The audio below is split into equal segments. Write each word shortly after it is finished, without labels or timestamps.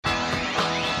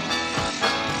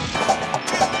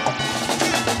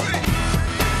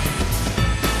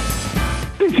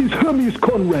name is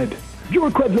Conrad,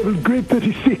 bureaucrat level grade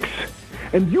 36,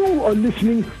 and you are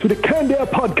listening to the Canned Air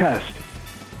Podcast.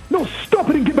 Now stop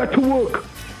it and get back to work.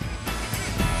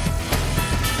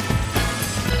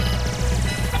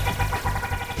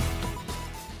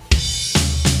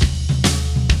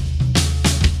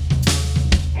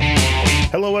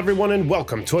 Hello everyone and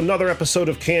welcome to another episode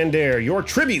of Canned Air, your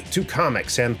tribute to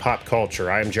comics and pop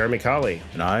culture. I am Jeremy Colley.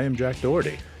 And I am Jack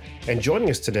Doherty. And joining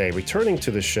us today, returning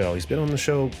to the show, he's been on the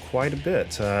show quite a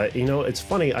bit. It's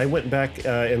funny, I went back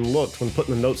and looked when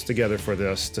putting the notes together for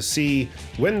this to see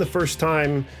when the first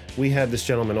time we had this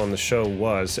gentleman on the show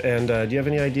was. And do you have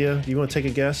any idea? Do you want to take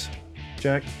a guess,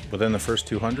 Jack? Within the first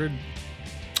 200?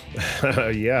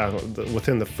 Yeah,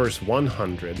 within the first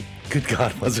 100. Good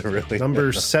God, was it really?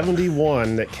 Number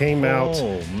 71 that came out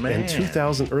man.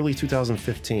 in early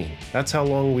 2015. That's how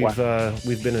long we've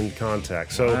been in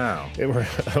contact. So we're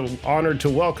honored to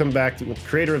welcome back the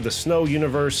creator of the Snow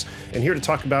Universe, and here to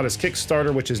talk about his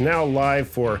Kickstarter, which is now live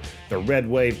for the Red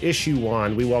Wave Issue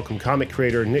 1. We welcome comic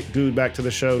creator Nick Good back to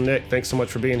the show. Nick, thanks so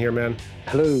much for being here, man.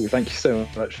 Hello, thank you so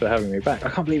much for having me back. I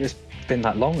can't believe it's been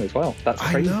that long as well. That's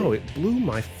crazy. I know, it blew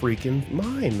my freaking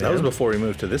mind, man. That was before we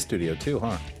moved to this studio too,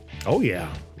 huh? Oh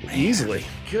yeah, easily.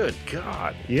 Good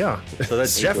God. Yeah. So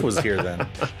that Jeff was here then.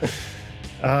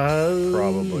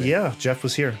 Probably. Yeah, Jeff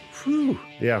was here. Whew.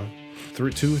 Yeah.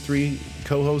 3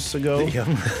 co-hosts ago. Yeah.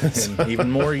 And even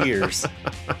more years.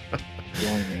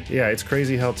 Yeah, it's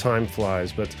crazy how time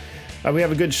flies, but we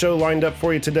have a good show lined up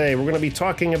for you today. We're going to be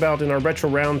talking about, in our Retro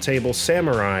Roundtable,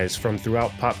 samurais from throughout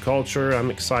pop culture.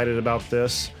 I'm excited about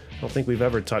this. I don't think we've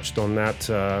ever touched on that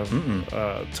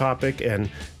topic,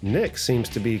 and Nick seems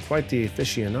to be quite the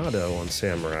aficionado on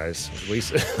samurais.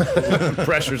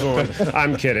 Pressure's on.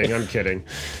 I'm kidding.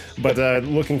 But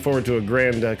looking forward to a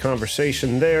grand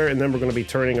conversation there, and then we're going to be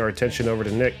turning our attention over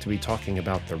to Nick to be talking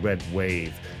about the Red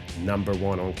Wave,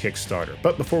 #1 on Kickstarter.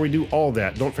 But before we do all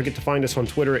that, don't forget to find us on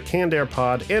Twitter at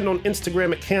CannedAirPod and on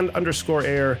Instagram at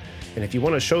Canned_Air. And if you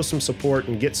want to show some support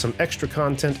and get some extra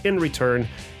content in return,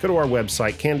 go to our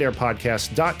website,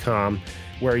 CannedAirPodcast.com,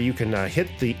 where you can hit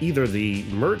either the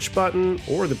merch button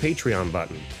or the Patreon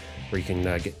button, where you can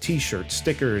get t-shirts,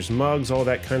 stickers, mugs, all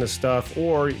that kind of stuff.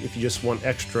 Or if you just want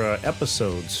extra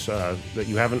episodes that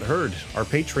you haven't heard, our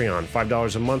Patreon,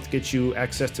 $5 a month gets you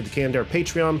access to the Canned Air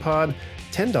Patreon pod.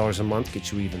 $10 a month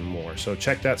gets you even more. So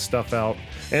check that stuff out.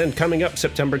 And coming up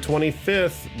September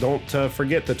 25th, don't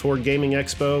forget the Tor Gaming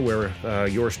Expo, where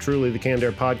yours truly, the Canned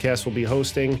Air Podcast, will be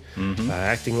hosting,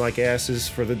 acting like asses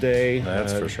for the day.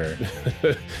 That's for sure.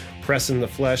 Pressing the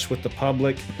flesh with the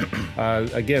public.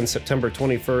 Again, September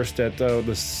 21st at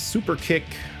the Super Kick.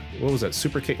 What was that?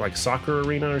 Super Kick, like soccer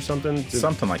arena or something?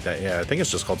 Something like that, yeah. I think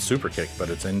it's just called Super Kick, but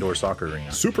it's indoor soccer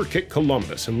arena. Super Kick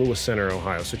Columbus in Lewis Center,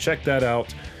 Ohio. So check that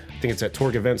out. I think it's at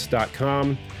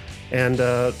torgevents.com. And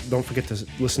don't forget to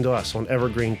listen to us on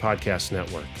Evergreen Podcast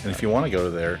Network. And if you want to go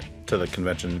there to the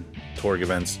convention, Torg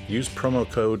Events, use promo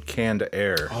code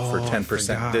CANNEDAIR for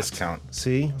 10% discount.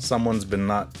 See? Someone's been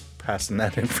not passing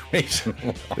that information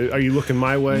along. Are you looking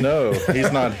my way? No,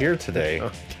 he's not here today.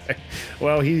 Okay.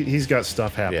 Well, he's got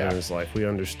stuff happening in his life. We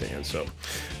understand. So,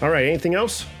 all right, anything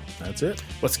else? That's it.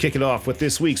 Let's kick it off with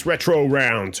this week's Retro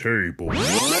Roundtable.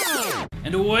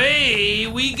 And away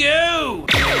we go!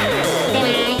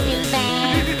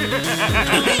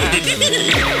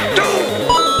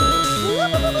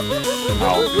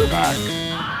 I'll be back.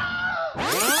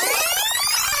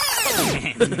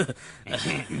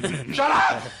 Shut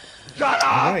up!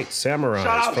 All right,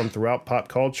 samurais from throughout pop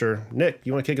culture. Nick,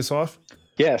 you want to kick us off?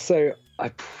 Yeah, so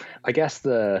I guess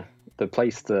the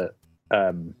place that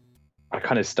I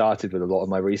kind of started with a lot of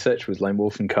my research was Lone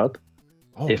Wolf and Cub.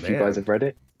 If you guys have read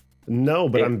it. No,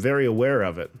 but I'm very aware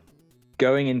of it.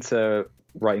 Going into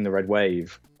writing the Red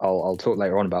Wave, I'll talk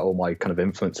later on about all my kind of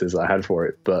influences that I had for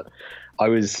it, but I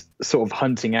was sort of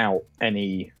hunting out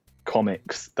any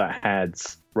comics that had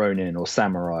Ronin or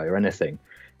samurai or anything,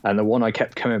 and the one I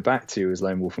kept coming back to was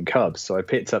Lone Wolf and Cub. So I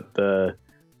picked up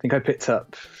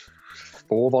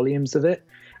 4 volumes of it,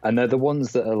 and they're the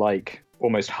ones that are like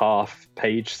almost half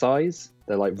page size.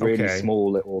 They're like really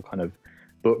small little kind of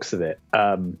books of it,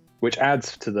 which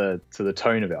adds to the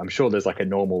tone of it. I'm sure there's like a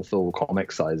normal full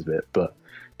comic size of it, but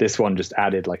this one just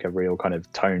added like a real kind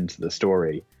of tone to the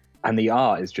story, and the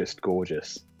art is just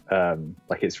gorgeous.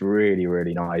 Like it's really,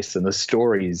 really nice, and the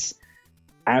story's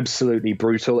absolutely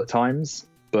brutal at times,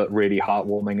 but really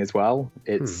heartwarming as well.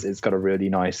 It's got a really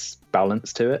nice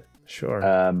balance to it. Sure.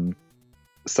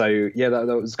 So yeah, that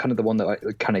was kind of the one that I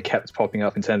kind of kept popping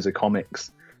up in terms of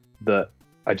comics that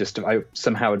I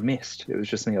somehow had missed. It was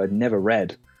just something I'd never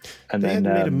read. And they then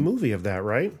had made a movie of that,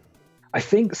 right? I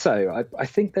think so. I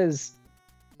think there's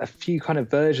a few kind of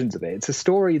versions of it. It's a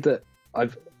story that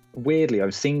I've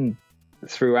seen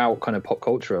throughout kind of pop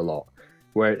culture a lot,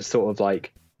 where it's sort of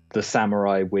like the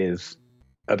samurai with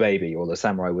a baby or the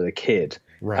samurai with a kid.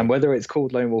 Right. And whether it's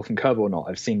called Lone Wolf and Cub or not,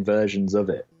 I've seen versions of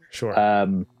it. Sure.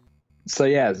 So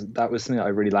yeah, that was something that I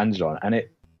really landed on. And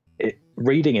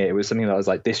reading it was something that I was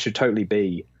like, this should totally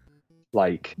be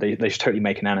like, they should totally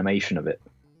make an animation of it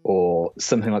or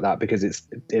something like that, because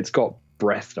it's got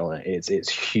breadth on it. It's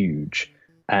huge.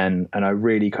 And I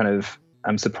really kind of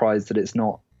am surprised that it's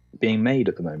not being made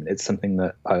at the moment. It's something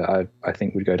that I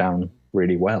think would go down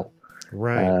really well.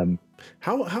 Right.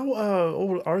 How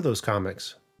old are those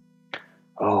comics?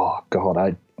 Oh God,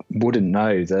 I wouldn't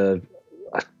know. They've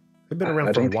been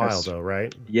around for a while though,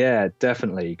 right? Yeah,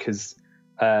 definitely. Because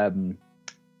Frank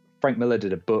Miller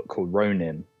did a book called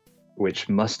Ronin, which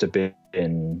must have been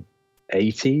in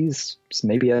 80s,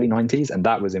 maybe early 90s, and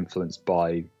that was influenced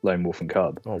by Lone Wolf and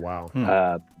Cub. Oh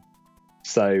wow.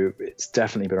 So it's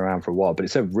definitely been around for a while, but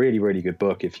it's a really, really good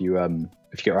book if you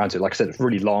get around to it. Like I said, it's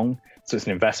really long, so it's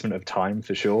an investment of time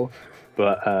for sure.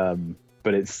 But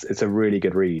it's a really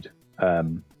good read.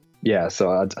 Yeah,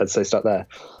 so I'd say start there.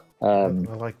 I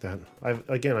like that.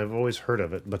 I've always heard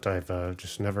of it, but I've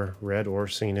just never read or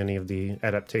seen any of the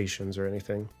adaptations or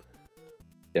anything.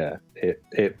 Yeah,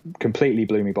 it completely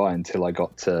blew me by until I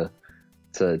got to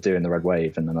doing the Red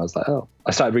Wave, and then I was like, oh,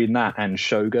 I started reading that and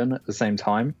Shogun at the same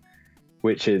time,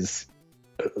 which is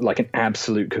like an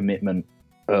absolute commitment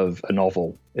of a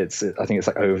novel. I think it's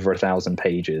like over 1,000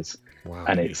 pages. Wow.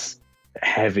 And it's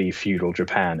heavy feudal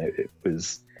Japan. It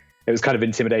was kind of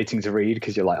intimidating to read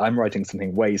because you're like, I'm writing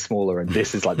something way smaller and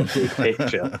this is like the big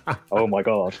picture. Oh my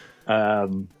God.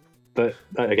 But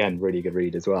again, really good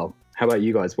read as well. How about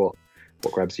you guys? What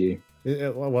grabs you?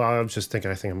 Well, I was just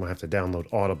thinking, I think I'm going to have to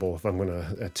download Audible if I'm going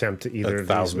to attempt either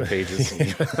 1,000 pages.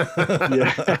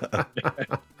 Yeah.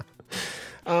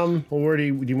 Well, where do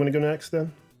you want to go next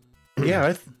then? Yeah,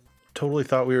 I totally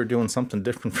thought we were doing something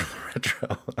different from the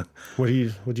retro. What do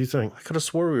you think? I could have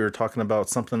swore we were talking about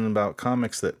something about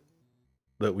comics that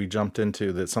we jumped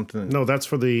into. That's something. No, that's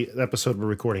for the episode we're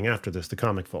recording after this, the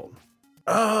Comic Vault.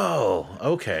 Oh,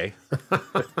 okay.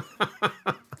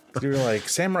 You were like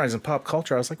samurais and pop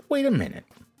culture. I was like, wait a minute.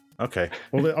 Okay.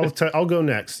 Well, I'll go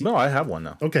next. No, I have one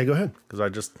now. Okay, go ahead.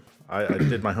 Because I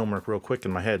did my homework real quick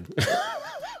in my head.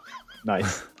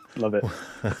 Nice. Love it.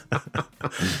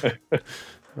 Okay.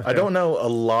 I don't know a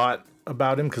lot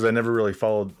about him because I never really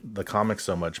followed the comics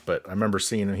so much, but I remember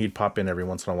seeing him. He'd pop in every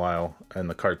once in a while, and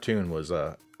the cartoon was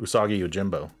Usagi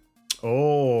Yojimbo.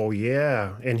 Oh,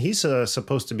 yeah. And he's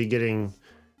supposed to be getting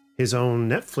his own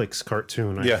Netflix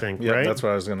cartoon, I think, yeah, right? That's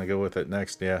what I was going to go with it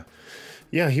next, yeah.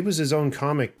 Yeah, he was his own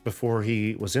comic before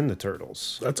he was in the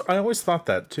Turtles. I always thought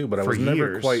that too, but I was never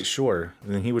years. quite sure.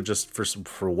 And he would just,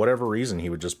 for whatever reason, he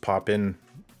would just pop in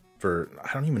I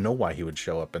don't even know why he would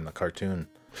show up in the cartoon.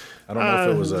 I don't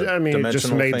know if it was it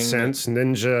just made thing sense.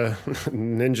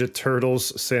 Ninja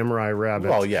Turtles, Samurai Rabbit.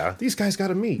 Well, yeah. These guys got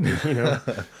to meet,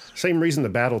 Same reason the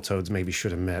Battletoads maybe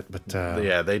should have met, but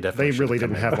yeah, they definitely really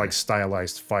didn't have like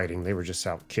stylized fighting. They were just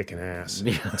out kicking ass,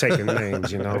 taking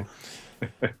names,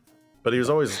 But he was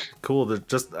always cool to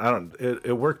just,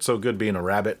 it worked so good being a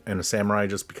rabbit and a samurai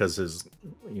just because his,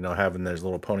 having his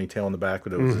little ponytail in the back,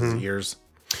 but it was his ears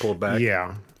pulled back.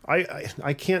 Yeah.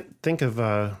 I can't think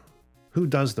of who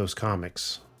does those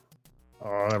comics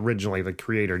originally, the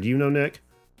creator. Do you know, Nick?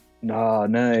 No, I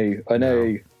know.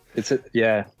 No.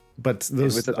 But those, it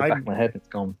was at the back of my head. It's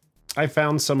gone. I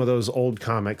found some of those old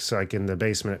comics like in the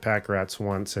basement at Pack Rats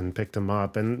once and picked them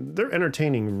up, and they're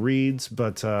entertaining reads,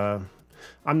 but I'm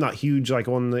not huge like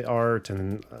on the art,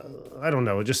 and I don't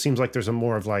know. It just seems like there's a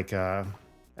more of like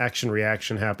action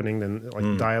reaction happening than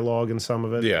like dialogue in some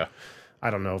of it. Yeah. I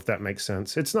don't know if that makes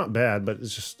sense. It's not bad, but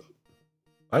it's just.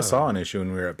 I saw an issue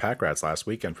when we were at Pack Rats last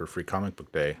weekend for Free Comic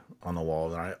Book Day on the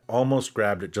wall, and I almost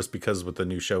grabbed it just because with the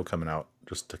new show coming out,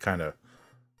 just to kind of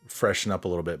freshen up a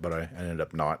little bit, but I ended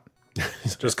up not.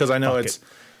 Just because I know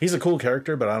he's a cool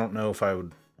character, but I don't know if I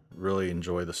would really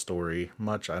enjoy the story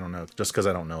much. I don't know, just because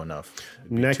I don't know enough.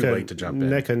 It'd be too late to jump in.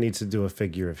 NECA needs to do a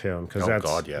figure of him because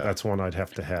that's one I'd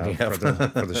have to have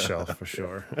for the shelf for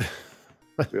sure.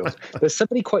 There's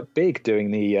somebody quite big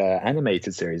doing the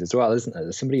animated series as well, isn't there?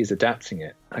 There's somebody who's adapting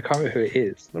it. I can't remember who it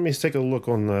is. Let me take a look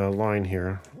on the line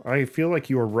here. I feel like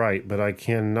you're right, but I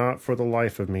cannot for the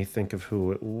life of me think of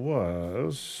who it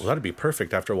was. Well, that'd be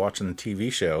perfect after watching the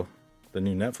TV show, the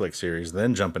new Netflix series,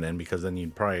 then jumping in, because then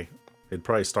it'd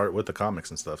probably start with the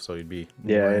comics and stuff, so you'd be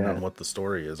in on what the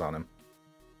story is on him.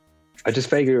 I just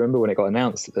vaguely remember when it got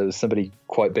announced that there was somebody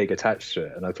quite big attached to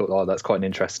it, and I thought, oh, that's quite an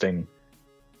interesting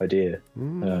idea.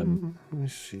 Let me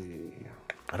see.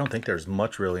 I don't think there's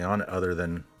much really on it other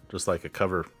than just like a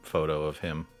cover photo of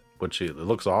him, which it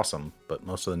looks awesome, but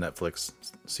most of the Netflix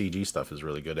CG stuff is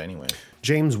really good anyway.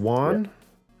 James Wan?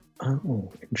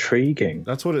 Oh, intriguing.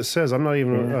 That's what it says. I'm not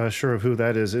even sure of who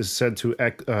that is. Is said to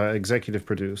executive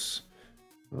produce.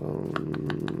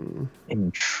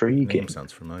 Intriguing. Name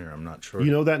sounds familiar. I'm not sure.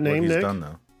 You know that name, what he's Nick? done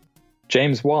though.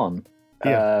 James Wan.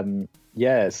 Yeah.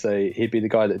 Yeah, so he'd be the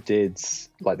guy that did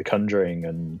like The Conjuring,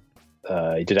 and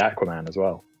he did Aquaman as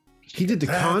well. He did the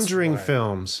Conjuring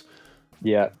films.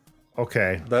 Yeah.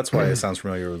 Okay. That's why it sounds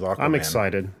familiar with Aquaman. I'm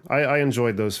excited. I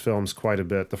enjoyed those films quite a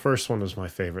bit. The first one was my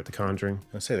favorite, The Conjuring.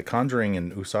 I say The Conjuring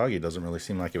and Usagi doesn't really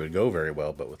seem like it would go very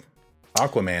well, but with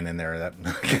Aquaman in there, that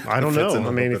I don't fits know. in a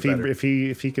I mean, little bit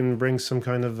if he can bring some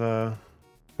kind of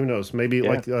who knows? Maybe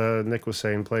like Nick was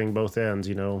saying, playing both ends.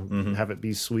 You know, have it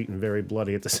be sweet and very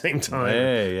bloody at the same time.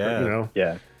 Hey, yeah. You know,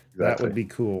 Yeah. Exactly. that would be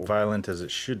cool. violent as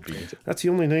it should be. That's the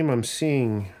only name I'm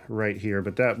seeing right here,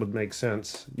 but that would make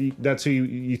sense. That's who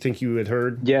you think you had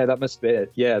heard? Yeah, that must be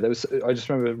it. Yeah, there was. I just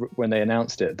remember when they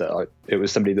announced it that it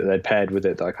was somebody that they'd paired with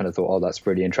it. That I kind of thought, oh, that's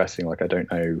really interesting. Like, I don't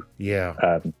know,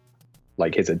 Yeah.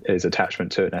 like his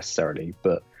attachment to it necessarily,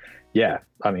 but yeah,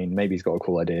 I mean, maybe he's got a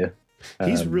cool idea.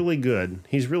 He's really good.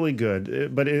 He's really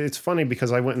good. But it's funny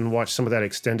because I went and watched some of that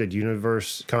extended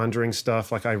universe Conjuring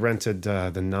stuff. Like I rented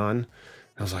The Nun.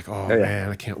 I was like, oh man,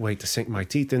 I can't wait to sink my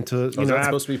teeth into it. Was that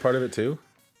supposed to be part of it too?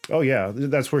 Oh yeah,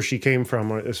 that's where she came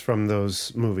from. Is from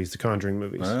those movies, the Conjuring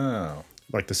movies. Oh.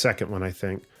 Like the second one, I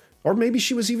think, or maybe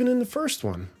she was even in the first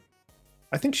one.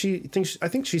 I think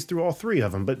she's through all three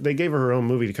of them, but they gave her own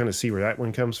movie to kind of see where that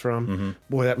one comes from.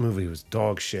 Boy, that movie was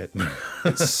dog shit.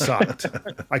 It sucked.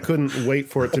 I couldn't wait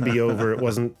for it to be over. It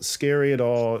wasn't scary at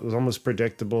all. It was almost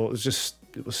predictable. It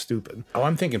was stupid. Oh,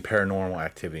 I'm thinking Paranormal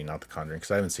Activity, not The Conjuring,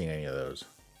 because I haven't seen any of those.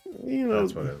 You know,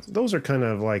 That's what it is. those are kind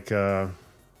of like I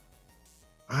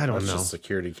don't That's know. just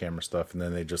security camera stuff, and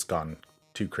then they just gone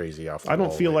too crazy off. The I don't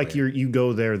wall feel like lately. you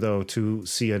go there though to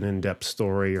see an in-depth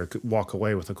story or walk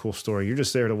away with a cool story. You're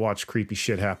just there to watch creepy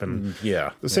shit happen.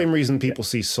 Yeah. The same reason people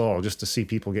see Saw, just to see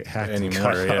people get hacked and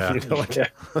Anymore, cut yeah.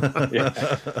 off. You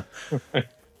know, like,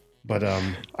 But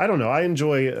I don't know. I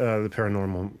enjoy the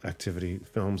Paranormal Activity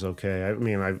films. Okay, I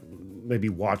mean, I maybe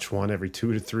watch one every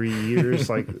 2 to 3 years.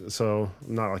 Like, so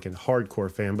I'm not like a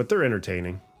hardcore fan, but they're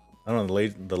entertaining. I don't know.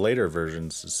 The later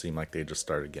versions seem like they just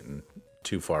started getting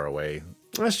too far away.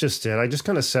 That's just it. I just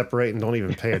kind of separate and don't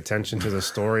even pay attention to the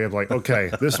story of like,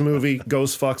 okay, this movie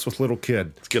ghost fucks with little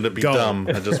kid. It's gonna be dumb.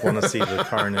 I just want to see the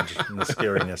carnage and the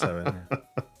scariness of it.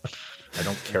 I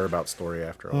don't care about story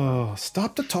after all. Oh,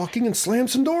 stop the talking and slam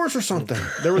some doors or something.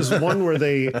 There was one where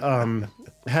they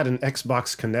had an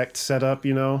Xbox Connect set up,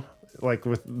 you know, like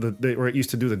with where it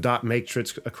used to do the dot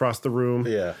matrix across the room.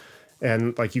 Yeah.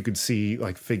 And like you could see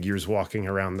like figures walking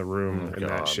around the room and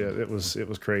that God. shit. It was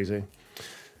crazy.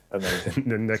 Amazing.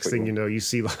 And the next thing you know, you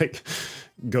see like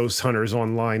ghost hunters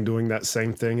online doing that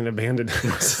same thing in abandoned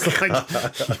houses.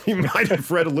 Like you might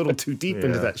have read a little too deep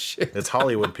into that shit. It's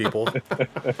Hollywood, people.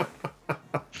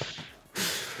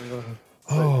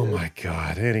 Oh my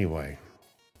god. Anyway,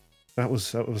 that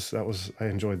was. I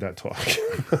enjoyed that talk.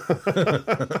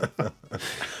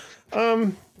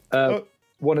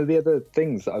 One of the other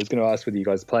things that I was going to ask whether you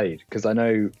guys played, because I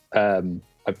know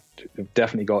I've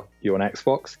definitely got you on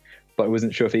Xbox, but I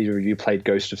wasn't sure if either of you played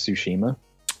Ghost of Tsushima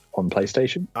on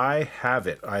PlayStation. I have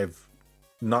it. I've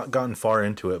not gotten far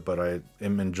into it, but I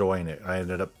am enjoying it. I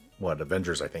ended up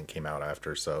Avengers I think came out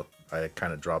after, so I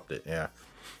kind of dropped it. Yeah,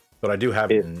 but I do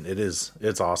have it, and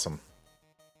it's awesome.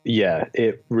 Yeah,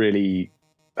 it really.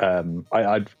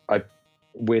 I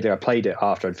weirdly I played it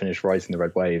after I'd finished Rising the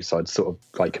Red Wave, so I'd sort of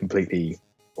like completely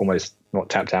almost not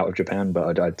tapped out of Japan,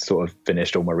 but I'd sort of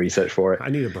finished all my research for it. I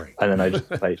need a break. And then I just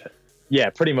played it. Yeah,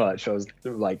 pretty much. I was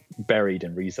like buried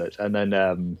in research, and then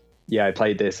I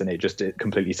played this, and it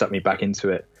completely sucked me back into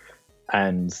it.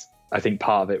 And I think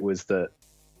part of it was that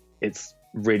it's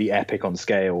really epic on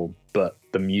scale, but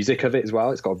the music of it as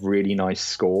well. It's got a really nice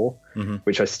score,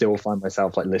 which I still find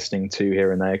myself like listening to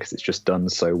here and there because it's just done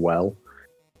so well.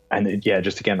 And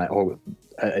just again, like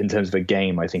in terms of a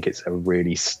game, I think it's a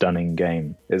really stunning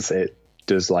game. It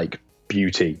does like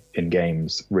beauty in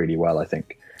games really well, I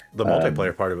think. The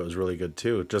multiplayer part of it was really good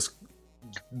too. Just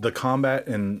the combat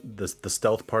and the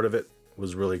stealth part of it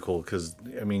was really cool because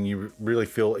I mean, you really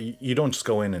feel you don't just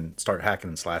go in and start hacking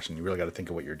and slashing. You really got to think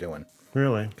of what you're doing.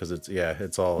 Really? Because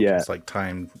it's all just like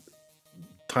timed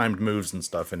moves and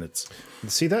stuff, and it's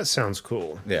See, that sounds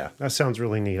cool. Yeah. That sounds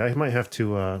really neat. I might have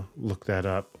to look that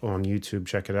up on YouTube,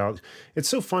 check it out. It's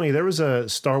so funny. There was a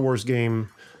Star Wars game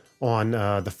on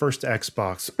the first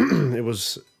Xbox. It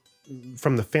was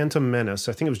from the Phantom Menace.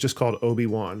 I think it was just called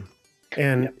Obi-Wan.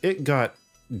 And it got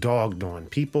dogged on.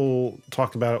 People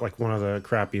talked about it like one of the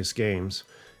crappiest games.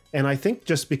 And I think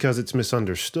just because it's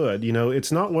misunderstood, you know, it's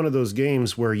not one of those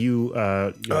games where you...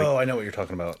 I know what you're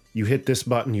talking about. You hit this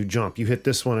button, you jump. You hit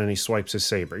this one, and he swipes his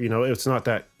saber. You know, it's not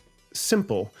that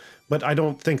simple. But I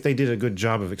don't think they did a good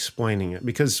job of explaining it.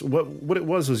 Because what it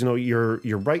was, you know,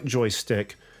 your right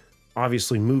joystick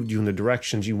obviously moved you in the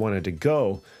directions you wanted to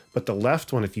go. But the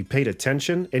left one, if you paid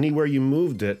attention, anywhere you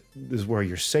moved it is where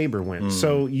your saber went.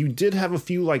 So you did have a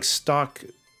few like stock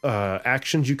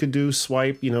actions you could do,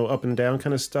 swipe, you know, up and down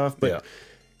kind of stuff. But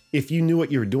if you knew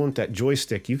what you were doing with that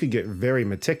joystick, you could get very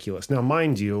meticulous. Now,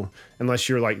 mind you, unless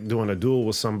you're like doing a duel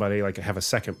with somebody, like have a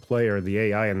second player, the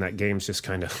AI in that game's just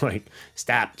kind of like,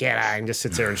 stop, Jedi, and just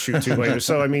sits there and shoots you later.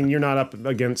 So, I mean, you're not up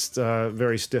against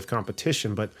very stiff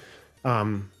competition, but...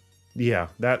 yeah,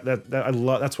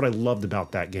 that's what I loved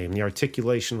about that game. The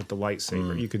articulation with the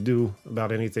lightsaber. You could do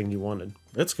about anything you wanted.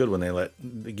 It's good when they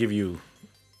give you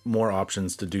more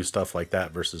options to do stuff like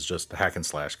that versus just hack and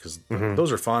slash, because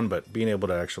those are fun, but being able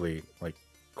to actually like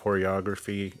choreograph,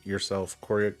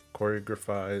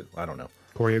 I don't know.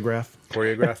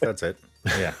 Choreograph, that's it.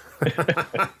 Yeah.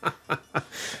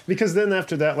 Because then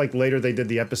after that, like later they did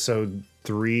the episode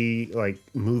 3 like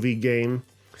movie game,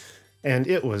 and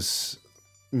it was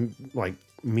like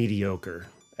mediocre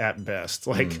at best.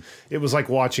 Like it was like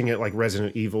watching it like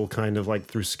Resident Evil, kind of like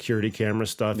through security camera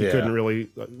stuff. You couldn't really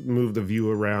move the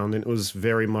view around, and it was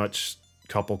very much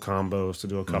couple combos to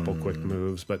do a couple quick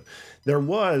moves. But there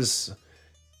was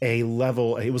a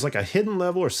level, it was like a hidden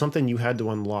level or something you had to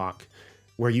unlock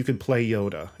where you could play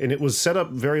Yoda, and it was set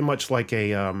up very much like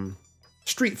a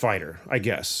Street Fighter, I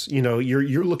guess. You know,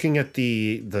 you're looking at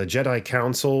the Jedi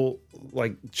Council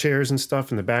like chairs and stuff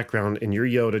in the background, and you're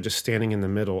Yoda just standing in the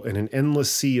middle, and an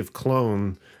endless sea of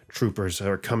clone troopers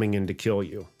are coming in to kill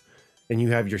you. And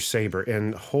you have your saber,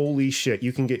 and holy shit,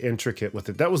 you can get intricate with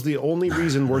it. That was the only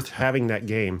reason worth having that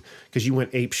game, because you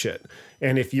went ape shit.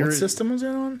 And if you're... What system was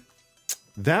that on?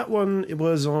 That one, it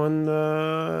was on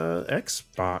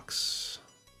Xbox.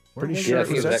 Pretty sure it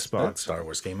was Xbox. Star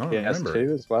Wars game, I don't remember.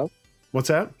 PS2 as well. What's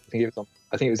that? I think it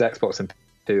was Xbox and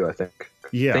 2, I think.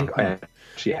 Yeah. I think I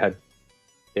actually had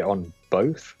it on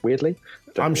both, weirdly.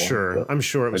 I'm sure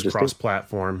it was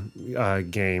cross-platform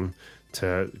game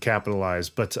to capitalize.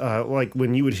 But like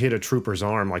when you would hit a trooper's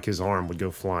arm, like his arm would go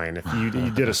flying. If you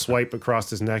did a swipe across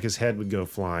his neck, his head would go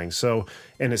flying. So,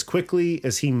 and as quickly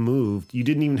as he moved, you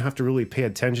didn't even have to really pay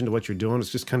attention to what you're doing. It's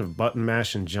just kind of button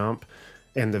mash and jump.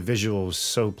 And the visual was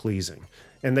so pleasing.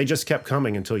 And they just kept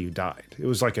coming until you died. It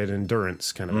was like an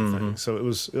endurance kind of a thing. So it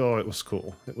was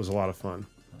cool. It was a lot of fun.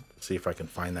 See if I can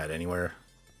find that anywhere.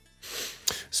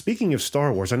 Speaking of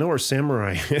Star Wars, I know our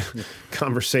samurai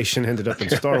conversation ended up in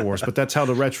Star Wars, but that's how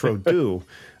the retro do.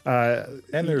 And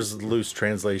there's loose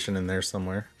translation in there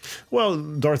somewhere. Well,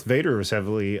 Darth Vader is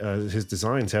heavily, his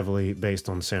design's heavily based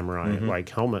on samurai, like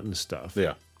helmet and stuff.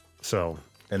 Yeah. So,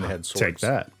 and they had swords. Take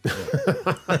that.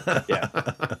 Yeah.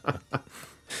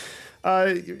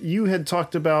 You had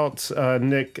talked about,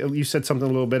 Nick, you said something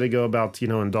a little bit ago about,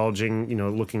 indulging,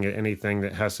 looking at anything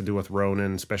that has to do with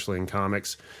Ronin, especially in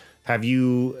comics. Have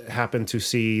you happened to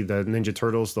see the Ninja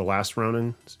Turtles, the last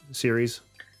Ronin series?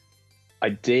 I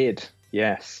did,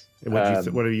 yes.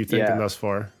 What are you thinking thus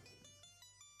far?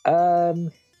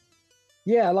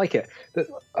 Yeah, I like it.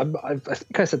 I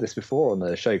think I said this before on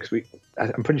the show, because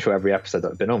I'm pretty sure every episode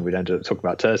that I've been on, we'd ended up talking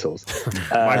about turtles.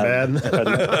 My bad.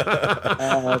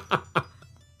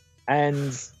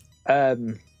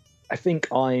 I think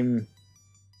I'm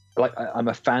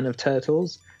a fan of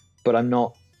turtles, but I'm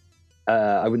not.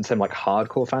 I wouldn't say I'm like a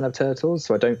hardcore fan of turtles,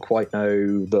 so I don't quite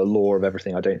know the lore of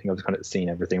everything. I don't think I've kind of seen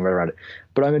everything right around it,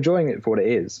 but I'm enjoying it for what it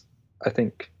is. I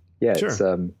think,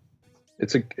 sure.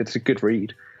 It's a good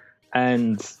read.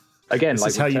 And again, this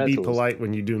is how you be polite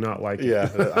when you do not like it. Yeah,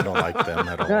 I don't like them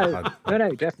at all.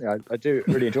 No, definitely. I do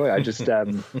really enjoy it. I just,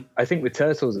 I think with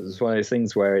Turtles, it's one of those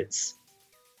things where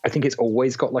I think it's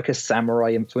always got like a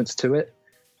samurai influence to it,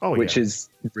 which is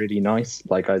really nice.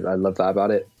 Like, I love that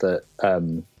about it, that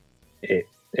it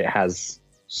has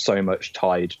so much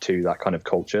tied to that kind of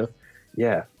culture.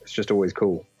 Yeah, it's just always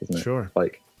cool, isn't it? Sure.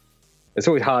 Like, it's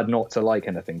always hard not to like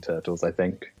anything Turtles, I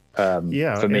think. For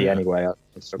me anyway.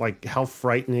 Like how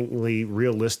frighteningly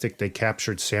realistic they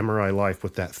captured samurai life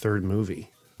with that third movie.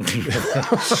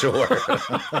 Sure.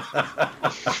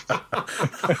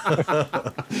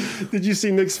 Did you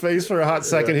see Nick's face for a hot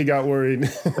second? He got worried.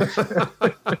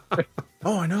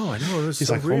 Oh, I know. He's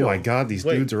so like, real. Oh my God, these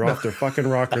dudes are off their fucking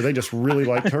rocker. They just really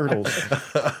like turtles.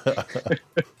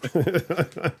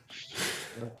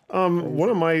 One One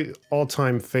of my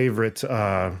all-time favorite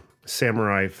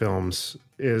samurai films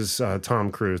is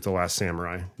Tom Cruise, The Last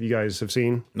Samurai. You guys have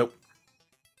seen? Nope.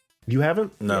 You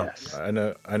haven't? No. Yes. I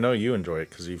know you enjoy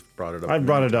it because you've brought it up. I've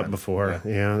brought it up times. before.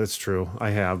 Yeah, that's true. I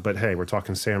have. But hey, we're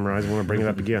talking samurais. I want to bring it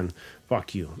up again.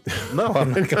 Fuck you. No,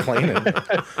 I'm not complaining.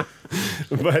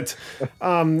 But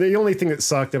the only thing that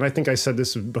sucked, and I think I said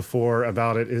this before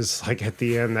about it, is like at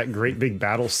the end, that great big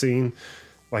battle scene.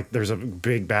 Like there's a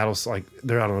big battle, like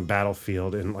they're out on a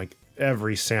battlefield, and like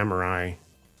every samurai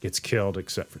gets killed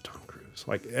except for Tom Cruise.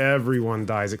 Like everyone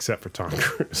dies except for Tom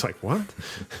Cruise. Like what?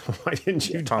 Why didn't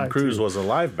you? Tom die Cruise too? was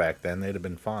alive back then. They'd have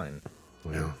been fine.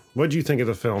 Yeah. What do you think of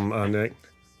the film, Nick?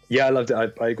 Yeah, I loved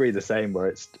it. I agree the same. Where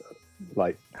it's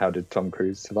like, how did Tom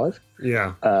Cruise survive?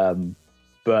 Yeah.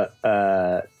 But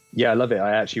yeah, I love it.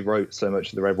 I actually wrote so much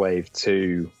of the Red Wave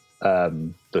to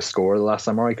the score of The Last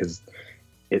Samurai because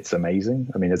it's amazing.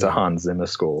 I mean, it's a Hans Zimmer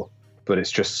score, but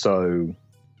it's just so.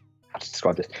 How to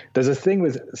describe this? There's a thing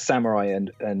with samurai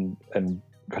and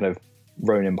kind of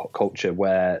Ronin pop culture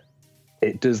where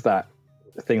it does that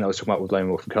thing that I was talking about with Lone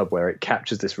Wolf and Cub, where it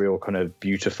captures this real kind of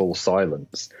beautiful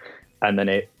silence, and then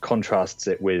it contrasts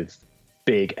it with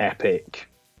big epic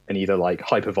and either like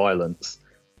hyper violence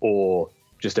or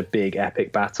just a big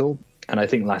epic battle. And I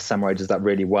think Last Samurai does that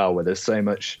really well, where there's so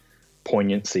much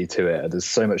poignancy to it. There's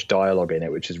so much dialogue in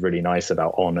it, which is really nice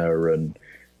about honor and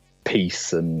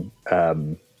peace, and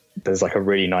there's like a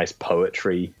really nice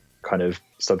poetry kind of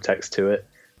subtext to it.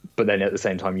 But then at the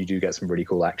same time, you do get some really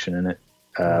cool action in it.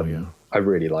 I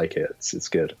really like it. It's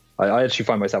good. I actually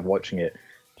find myself watching it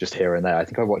just here and there. I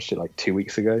think I watched it like 2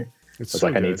 weeks ago. I was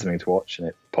like, I need something to watch, and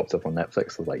it popped up on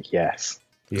Netflix. I was like, yes.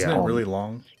 Isn't it really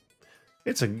long?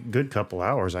 It's a good couple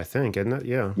hours, I think, isn't it?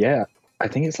 Yeah. Yeah. I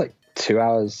think it's like 2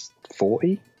 hours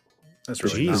 40. That's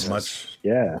really Jesus. not much.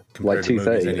 Yeah. Compared Like to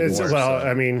movies 2:30. anymore. Well, so-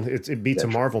 I mean, it beats a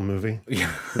Marvel movie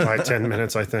by 10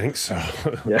 minutes, I think. So,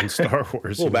 in Star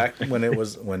Wars. Well, back when it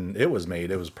was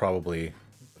made, it was probably,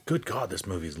 good God, this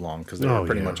movie's long because they were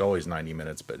pretty much always 90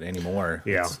 minutes. But anymore,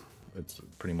 it's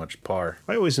pretty much par.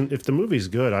 I always, if the movie's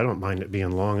good, I don't mind it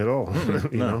being long at all.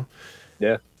 You know.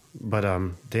 Yeah. But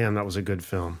damn, that was a good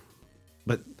film.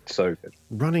 But So good.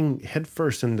 running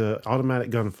headfirst into automatic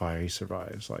gunfire, he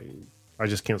survives. Like, I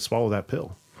just can't swallow that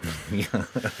pill.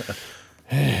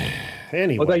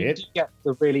 Anyway, Although you do get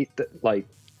the really, like,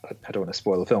 I don't want to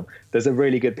spoil the film. There's a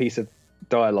really good piece of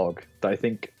dialogue that I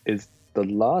think is the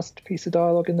last piece of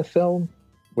dialogue in the film,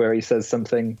 where he says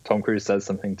something, Tom Cruise says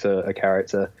something to a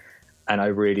character, and I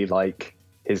really like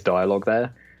his dialogue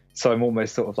there. So I'm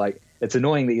almost sort of like, it's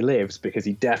annoying that he lives because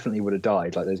he definitely would have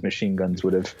died. Like those machine guns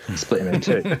would have split him in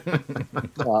two.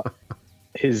 But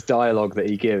his dialogue that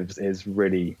he gives is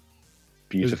really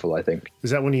beautiful, I think.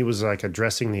 is that when he was like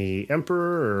addressing the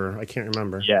emperor, or I can't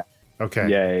remember? Yeah. Okay.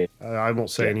 Yeah. I won't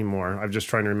say anymore. I'm just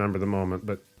trying to remember the moment.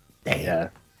 But Yeah.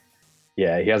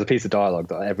 Yeah. He has a piece of dialogue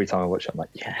that every time I watch it, I'm like,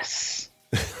 yes.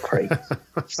 Great.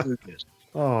 So good.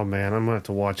 oh man, I'm gonna have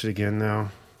to watch it again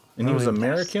now. And he was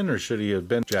American, or should he have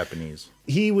been Japanese?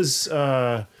 He was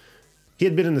he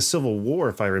had been in the Civil War,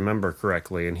 if I remember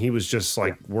correctly, and he was just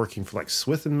like working for like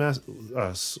Smith and I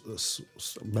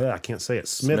can't say it,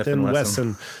 Smith and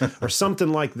Wesson or something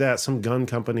like that, some gun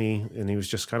company, and he was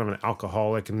just kind of an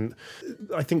alcoholic. And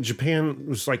I think Japan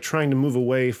was like trying to move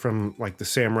away from like the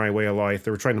samurai way of life.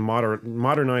 They were trying to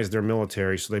modernize their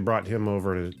military, so they brought him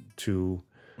over to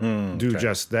do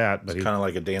just that. But It's he kind of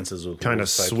like a Dances with kind of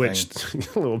Wolves type switched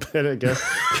a little bit, I guess.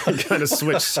 Kind of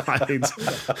switched sides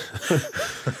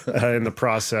in the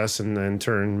process, and then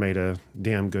turned made a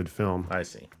damn good film. thing. I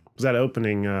see. Was that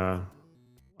opening? I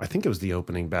think it was the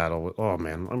opening battle. Oh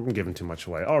man, I'm giving too much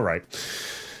away. All right,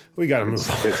 we got to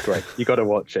move on. It's great. You got to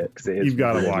watch it because it is. You've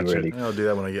gotta really, watch it. really I'll do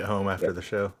that when I get home after the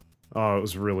show. Oh, it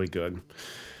was really good.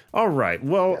 All right,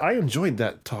 well, I enjoyed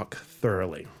that talk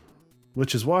thoroughly,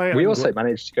 which is why We also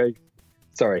managed to go.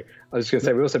 Sorry, I was going to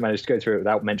say we also managed to go through it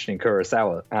without mentioning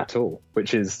Kurosawa at all,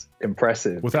 which is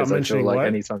impressive. Without 'cause I feel mentioning like what?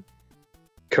 anytime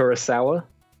Kurosawa,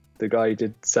 the guy who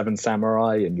did Seven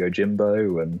Samurai and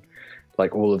Yojimbo and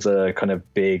like all of the kind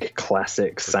of big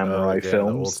classic samurai The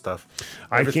old films. stuff.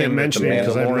 I Everything can't that mention The it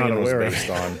because I'm not Mandalorian was aware of based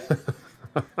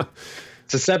it. on.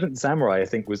 So Seventh Samurai, I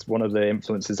think, was one of the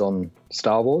influences on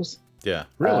Star Wars. Yeah.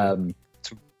 Really?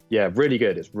 Yeah, really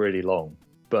good. It's really long,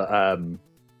 but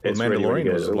it's The Mandalorian really, really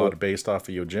good. was a lot based off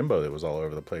of Yojimbo that was all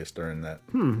over the place during that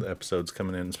the episodes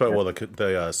coming in. Well, the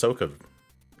Ahsoka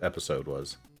episode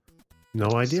was.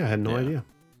 No idea. I had no idea.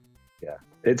 Yeah,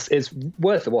 it's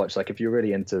worth a watch. Like if you're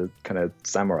really into kind of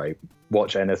samurai,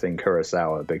 watch anything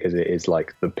Kurosawa because it is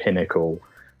like the pinnacle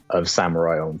of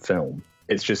samurai on film.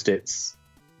 It's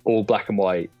all black and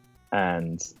white,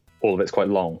 and all of it's quite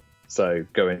long. So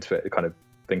go into it kind of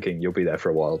thinking you'll be there for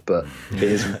a while, but it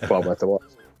is well worth a watch.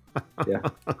 Yeah.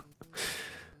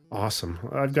 Awesome.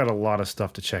 I've got a lot of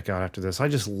stuff to check out after this. I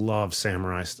just love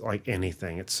samurai, like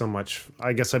anything. It's so much.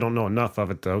 I guess I don't know enough of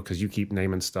it, though, because you keep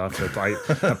naming stuff that I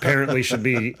apparently should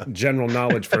be general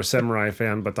knowledge for a samurai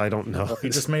fan, but I don't know. Well, he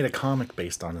just made a comic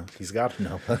based on it. He's got to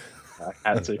know.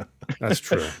 I had to. That's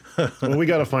true. Well, we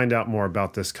got to find out more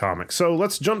about this comic. So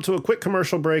let's jump to a quick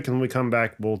commercial break, and when we come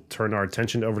back, we'll turn our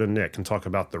attention over to Nick and talk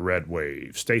about the Red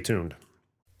Wave. Stay tuned.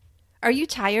 Are you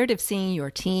tired of seeing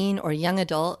your teen or young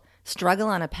adult struggle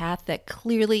on a path that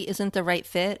clearly isn't the right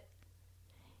fit?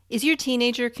 Is your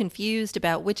teenager confused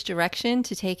about which direction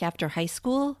to take after high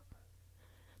school?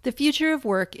 The future of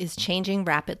work is changing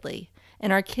rapidly,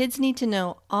 and our kids need to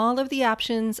know all of the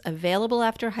options available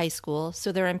after high school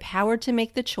so they're empowered to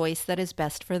make the choice that is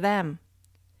best for them.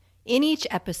 In each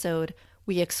episode,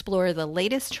 we explore the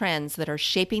latest trends that are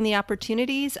shaping the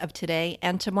opportunities of today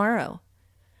and tomorrow.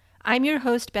 I'm your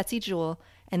host, Betsy Jewell,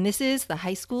 and this is the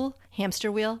High School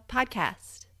Hamster Wheel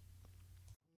Podcast.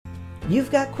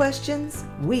 You've got questions,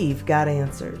 we've got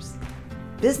answers.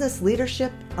 Business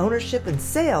leadership, ownership, and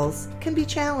sales can be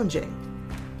challenging.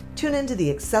 Tune into the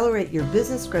Accelerate Your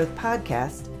Business Growth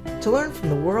podcast to learn from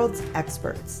the world's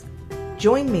experts.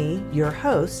 Join me, your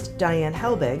host, Diane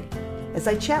Helbig, as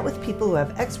I chat with people who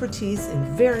have expertise in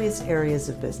various areas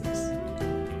of business.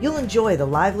 You'll enjoy the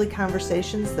lively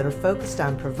conversations that are focused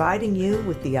on providing you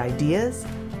with the ideas,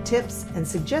 tips, and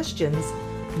suggestions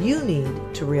you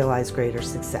need to realize greater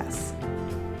success.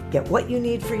 Get what you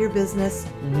need for your business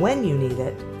when you need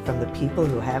it from the people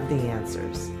who have the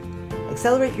answers.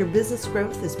 Accelerate Your Business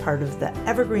Growth is part of the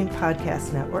Evergreen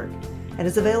Podcast Network and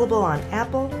is available on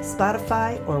Apple,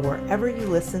 Spotify, or wherever you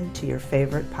listen to your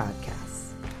favorite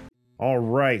podcasts. All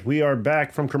right, we are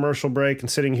back from commercial break and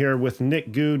sitting here with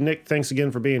Nick Goo. Nick, thanks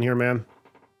again for being here, man.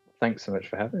 Thanks so much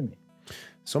for having me.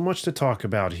 So much to talk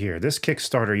about here. This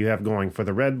Kickstarter you have going for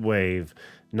the Red Wave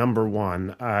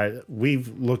 #1.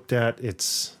 We've looked at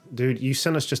its... Dude, you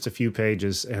sent us just a few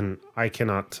pages, and I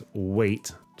cannot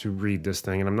wait to read this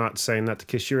thing. And I'm not saying that to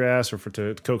kiss your ass or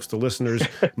to coax the listeners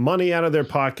money out of their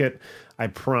pocket. I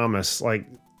promise. Like,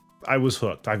 I was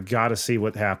hooked. I've got to see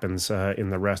what happens in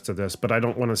the rest of this, but I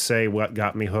don't want to say what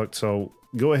got me hooked. So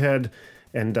go ahead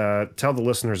and tell the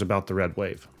listeners about the Red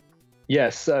Wave.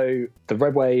 Yeah, so the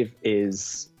Red Wave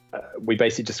is, we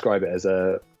basically describe it as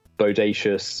a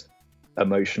bodacious,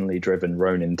 emotionally driven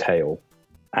Ronin tale.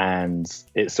 And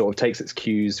it sort of takes its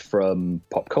cues from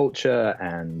pop culture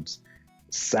and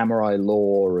samurai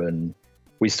lore, and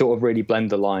we sort of really blend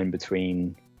the line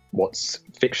between what's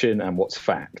fiction and what's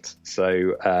fact.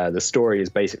 So the story is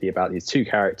basically about these two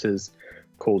characters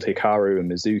called Hikaru and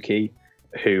Mizuki,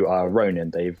 who are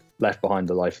Ronin. They've left behind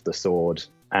the life of the sword,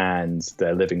 and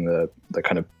they're living the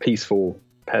kind of peaceful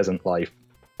peasant life,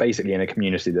 basically in a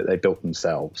community that they built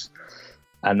themselves.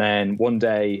 And then one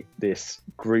day, this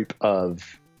group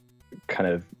of kind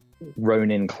of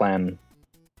Ronin clan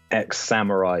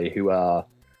ex-samurai who are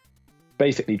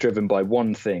basically driven by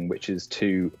one thing, which is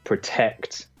to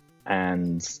protect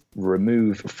and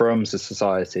remove from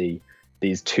society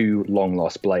these two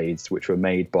long-lost blades, which were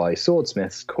made by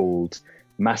swordsmiths called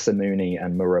Masamune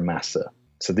and Muramasa.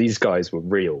 So these guys were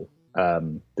real.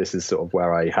 This is sort of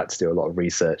where I had to do a lot of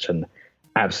research and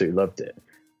absolutely loved it.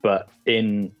 But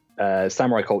in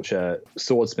samurai culture,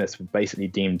 swordsmiths were basically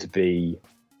deemed to be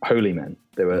holy men.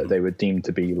 They were deemed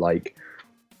to be like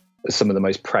some of the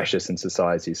most precious in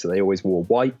society. So they always wore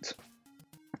white,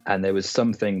 and there was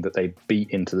something that they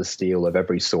beat into the steel of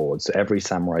every sword. So every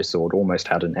samurai sword almost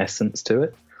had an essence to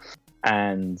it.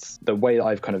 And the way that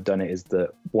I've kind of done it is that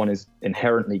one is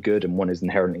inherently good and one is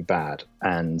inherently bad.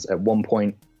 And at one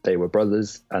point they were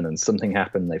brothers, and then something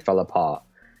happened, they fell apart,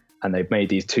 and they've made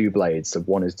these two blades. So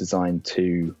one is designed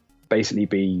to basically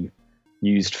be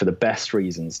used for the best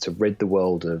reasons, to rid the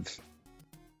world of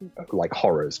like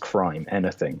horrors, crime,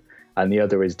 anything. And the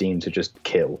other is deemed to just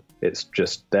kill. It's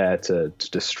just there to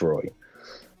destroy.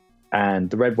 And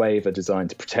the Red Wave are designed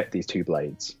to protect these two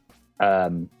blades.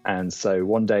 And so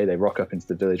one day they rock up into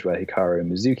the village where Hikaru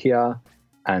and Mizuki are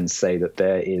and say that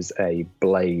there is a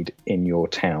blade in your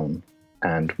town,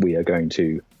 and we are going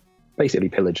to basically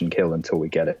pillage and kill until we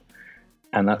get it.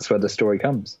 And that's where the story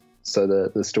comes. So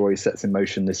the story sets in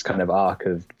motion this kind of arc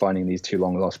of finding these two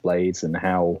long lost blades, and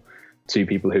how two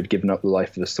people who'd given up the life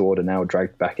of the sword are now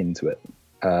dragged back into it.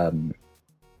 And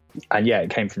yeah, it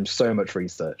came from so much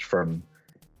research, from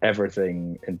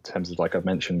everything in terms of, like I've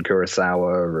mentioned,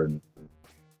 Kurosawa and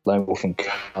Lone Wolf and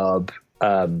Cub,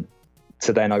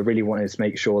 to then I really wanted to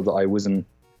make sure that I wasn't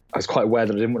I was quite aware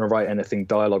that I didn't want to write anything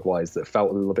dialogue-wise that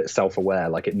felt a little bit self-aware,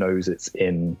 like it knows it's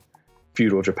in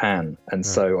feudal Japan. And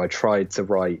so I tried to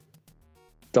write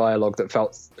dialogue that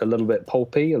felt a little bit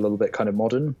pulpy, a little bit kind of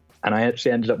modern. And I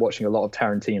actually ended up watching a lot of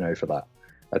Tarantino for that.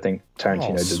 I think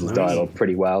Tarantino does his dialogue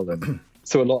pretty well. And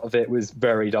so a lot of it was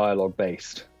very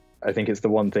dialogue-based. I think it's the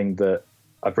one thing that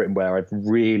I've written where I've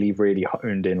really, really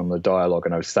honed in on the dialogue,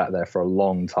 and I was sat there for a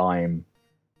long time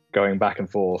going back and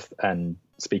forth and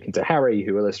speaking to Harry,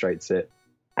 who illustrates it,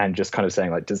 and just kind of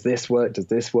saying, like, does this work? Does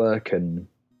this work? And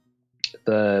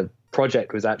the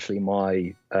project was actually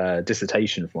my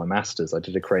dissertation for my master's. I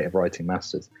did a creative writing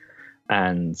master's,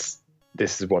 and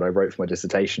this is what I wrote for my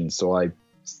dissertation. So I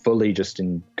fully just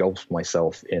engulfed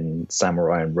myself in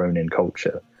samurai and Ronin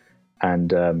culture,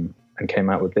 and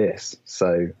came out with this.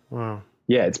 So wow.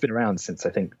 Yeah, it's been around since I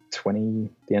think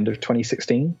the end of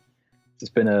 2016. It's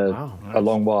been a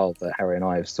long while that Harry and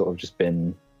I have sort of just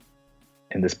been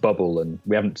in this bubble, and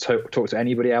we haven't talked to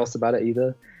anybody else about it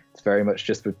either. It's very much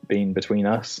just been between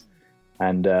us,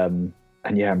 and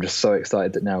yeah, I'm just so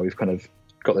excited that now we've kind of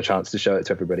got the chance to show it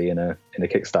to everybody in a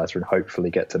Kickstarter and hopefully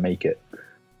get to make it.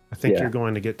 I think you're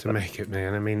going to get to make it,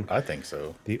 man. I mean, I think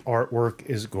so. The artwork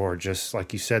is gorgeous,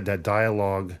 like you said. That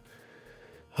dialogue.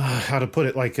 How to put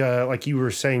it, like you were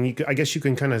saying, I guess you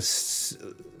can kind of,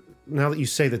 now that you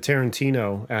say the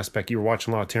Tarantino aspect, you were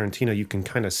watching a lot of Tarantino, you can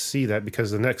kind of see that,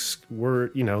 because the next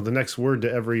word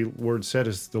to every word said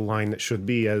is the line that should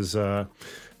be, as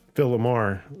Phil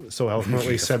Lamar so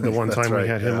eloquently said the one time we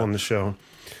had him on the show.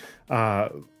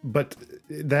 But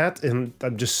that, and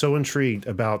I'm just so intrigued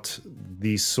about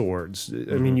these swords.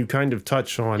 I mean, you kind of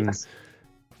touch on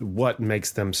what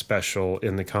makes them special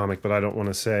in the comic, but I don't want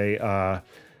to say,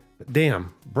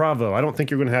 damn, bravo. I don't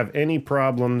think you're going to have any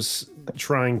problems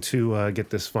trying to get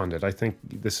this funded. I think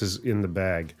this is in the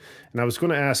bag. And I was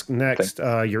going to ask next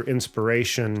your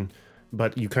inspiration,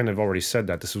 but you kind of already said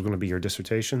that this was going to be your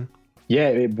dissertation. Yeah,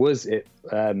 it was.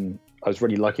 I was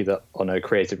really lucky that on a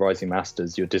creative writing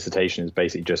master's, your dissertation is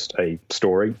basically just a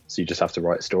story. So you just have to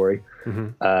write a story.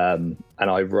 Mm-hmm. And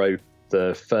I wrote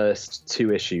the first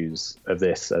 2 issues of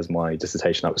this as my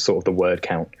dissertation. That was sort of the word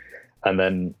count. And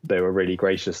then they were really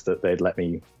gracious that they'd let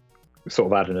me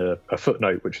sort of add in a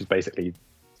footnote, which was basically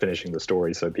finishing the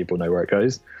story so people know where it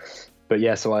goes. But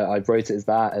yeah, so I wrote it as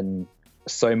that. And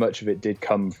so much of it did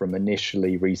come from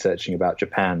initially researching about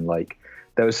Japan. Like,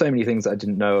 there were so many things that I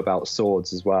didn't know about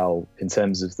swords as well, in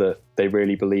terms of that they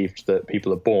really believed that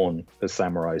people are born as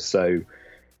samurais. So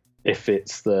if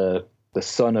it's the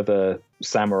son of a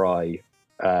samurai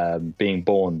being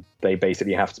born, they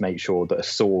basically have to make sure that a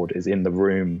sword is in the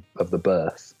room of the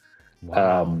birth.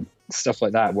 Wow. Stuff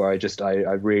like that, where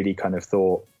I really kind of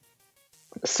thought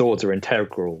swords are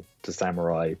integral to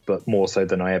samurai, but more so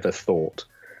than I ever thought.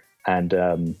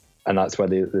 And that's where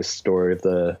this story of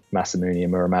the Masamune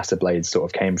and Muramasa blades sort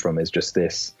of came from, is just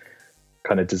this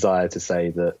kind of desire to say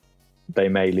that they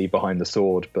may leave behind the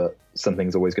sword, but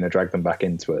something's always going to drag them back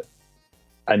into it.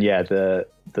 And yeah, the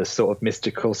sort of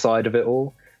mystical side of it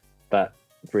all, that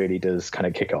really does kind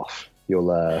of kick off. You'll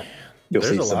There's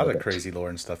see a lot of it. crazy lore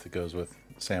and stuff that goes with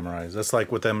samurais. That's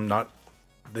like with them,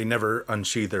 they never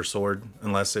unsheathe their sword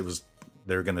unless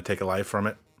they're going to take a life from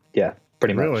it. Yeah,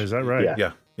 pretty much. Really? Is that right?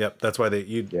 Yeah. Yep. That's why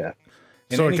Yeah.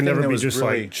 So it can never be just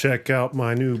really, like, check out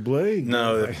my new blade.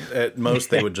 No, at most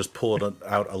they would just pull it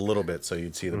out a little bit so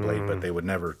you'd see the blade, but they would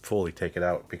never fully take it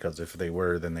out, because if they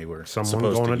were, then they were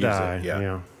supposed to use die. it.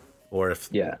 Yeah. Or if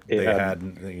they had,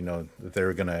 if they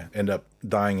were going to end up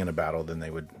dying in a battle, then they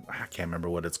would, I can't remember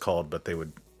what it's called, but they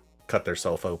would cut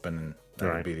themselves open, and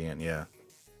that would be the end. Yeah.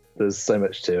 There's so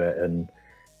much to it. And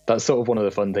that's sort of one of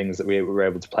the fun things that we were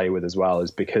able to play with as well,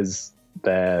 is because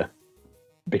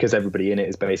everybody in it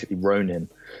is basically Ronin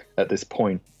at this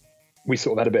point, we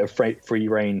sort of had a bit of free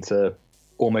reign to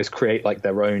almost create like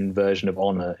their own version of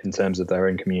honor in terms of their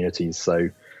own communities. So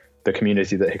the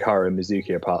community that Hikaru and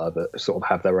Mizuki are part of sort of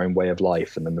have their own way of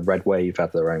life, and then the Red Wave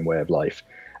have their own way of life.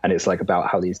 And it's like about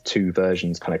how these two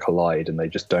versions kind of collide, and they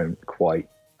just don't quite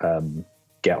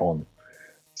get on.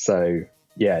 So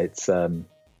yeah,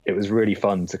 it was really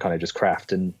fun to kind of just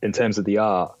craft. And in terms of the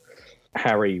art,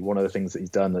 Harry, one of the things that he's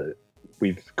done, that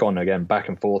we've gone again back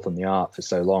and forth on the art for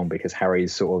so long, because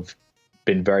Harry's sort of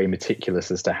been very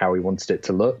meticulous as to how he wanted it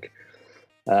to look.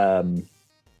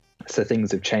 So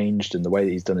things have changed, and the way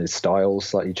that he's done his style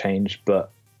slightly changed.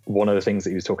 But one of the things that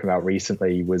he was talking about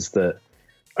recently was that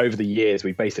over the years,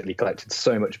 we basically collected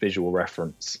so much visual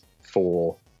reference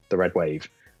for the Red Wave,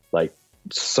 like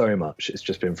so much. It's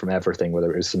just been from everything,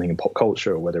 whether it was something in pop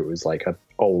culture or whether it was like an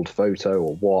old photo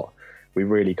or what. We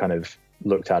really kind of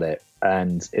looked at it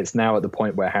And it's now at the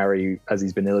point where Harry, as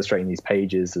he's been illustrating these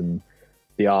pages and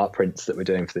the art prints that we're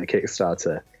doing for the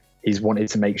Kickstarter, he's wanted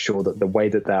to make sure that the way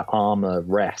that their armor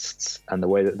rests and the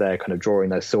way that they're kind of drawing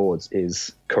their swords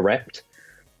is correct.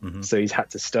 Mm-hmm. So he's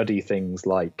had to study things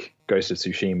like Ghost of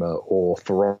Tsushima or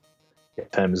For Honor in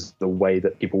terms of the way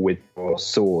that people withdraw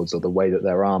swords or the way that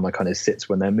their armor kind of sits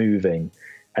when they're moving.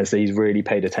 And so he's really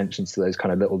paid attention to those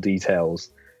kind of little details.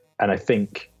 And I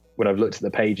think when I've looked at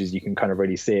the pages, you can kind of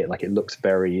really see it. Like, it looks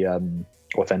very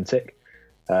authentic.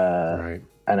 Right.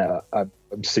 And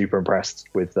I'm super impressed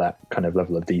with that kind of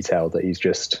level of detail that he's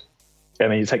just, I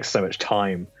mean, it takes so much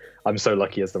time. I'm so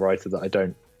lucky as the writer that I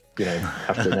don't,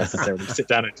 have to necessarily sit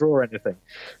down and draw anything.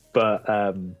 But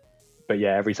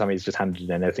yeah, every time he's just handed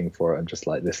in anything for it, I'm just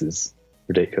like, this is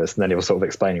ridiculous. And then he'll sort of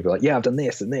explain, he'll be like, yeah, I've done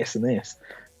this and this and this.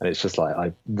 And it's just like,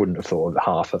 I wouldn't have thought of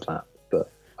half of that,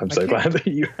 but I'm so glad that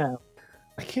you have.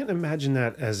 I can't imagine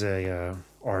that as a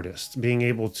artist, being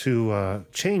able to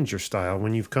change your style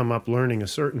when you've come up learning a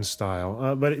certain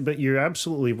style. But you're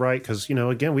absolutely right, because,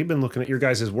 again, we've been looking at your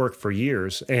guys' work for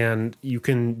years, and you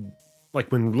can,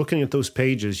 like, when looking at those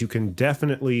pages, you can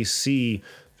definitely see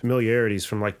familiarities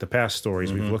from, like, the past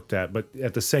stories we've looked at. But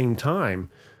at the same time,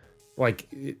 like,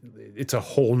 it's a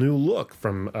whole new look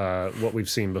from what we've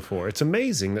seen before. It's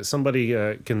amazing that somebody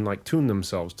can, like, tune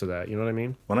themselves to that. You know what I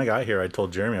mean? When I got here, I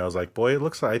told Jeremy, I was like, boy, it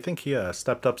looks like, I think he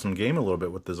stepped up some game a little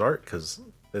bit with his art, because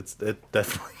it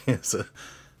definitely is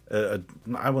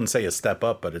I wouldn't say a step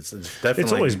up, but it's definitely,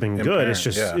 it's always been good. It's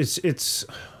just, yeah. it's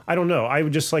I don't know. I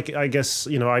would just, like, I guess,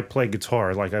 I play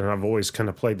guitar, like, and I've always kind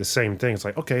of played the same thing. It's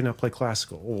like, okay, now play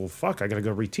classical. Oh, fuck, I got to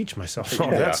go reteach myself all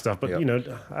that stuff. But,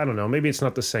 I don't know. Maybe it's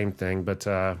not the same thing, but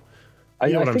you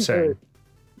know what I'm saying.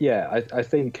 I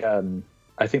think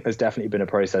there's definitely been a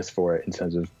process for it in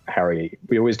terms of Harry.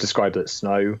 We always describe that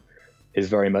Snow is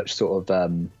very much sort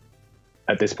of,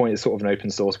 at this point, it's sort of an open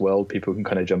source world. People can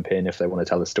kind of jump in if they want to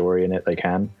tell a story in it, they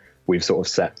can. We've sort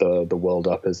of set the world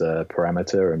up as a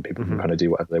parameter, and people can kind of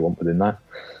do whatever they want within that.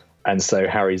 And so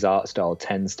Harry's art style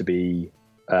tends to be,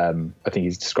 I think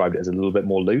he's described it as a little bit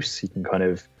more loose. He can kind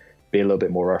of be a little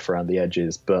bit more rough around the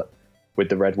edges. But with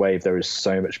the Red Wave, there is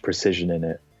so much precision in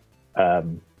it.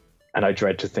 And I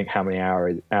dread to think how many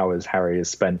hours Harry has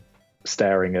spent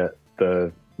staring at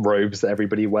the robes that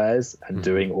everybody wears and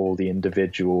doing all the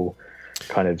individual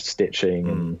kind of stitching.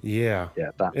 And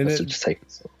that must have just taken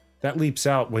so. That leaps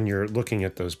out when you're looking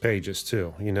at those pages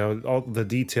too. All the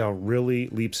detail really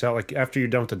leaps out. Like, after you're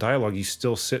done with the dialogue, you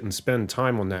still sit and spend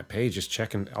time on that page, just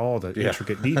checking all the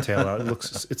intricate detail out.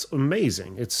 It's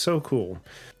amazing. It's so cool.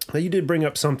 Now, you did bring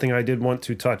up something I did want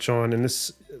to touch on, and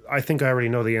this, I think I already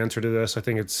know the answer to this. I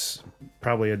think it's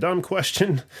probably a dumb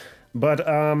question, but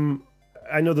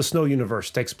I know the Snow universe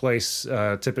takes place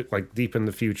typically like deep in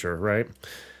the future, right?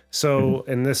 So,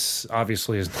 and this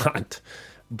obviously is not.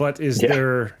 But is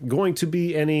there going to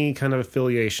be any kind of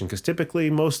affiliation? Because typically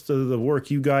most of the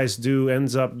work you guys do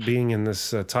ends up being in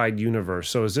this Tide universe.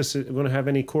 So is this going to have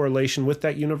any correlation with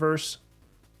that universe?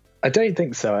 I don't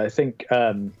think so. I think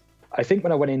when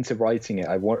I went into writing it,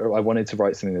 I wanted to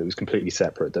write something that was completely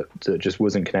separate, that just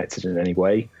wasn't connected in any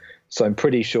way. So I'm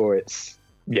pretty sure it's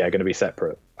going to be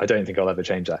separate. I don't think I'll ever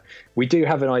change that. We do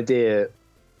have an idea,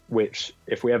 which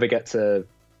if we ever get to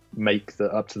make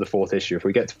up to the 4th issue, if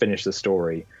we get to finish the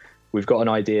story, we've got an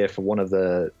idea for one of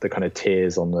the kind of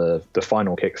tiers on the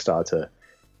final Kickstarter,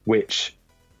 which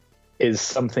is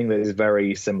something that is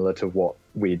very similar to what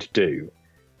we'd do.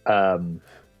 And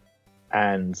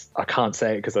I can't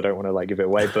say it because I don't want to, like, give it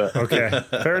away, but okay,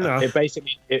 fair enough. It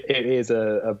basically it is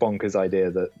a bonkers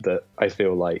idea that I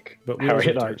feel like Harry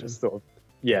and I just sort of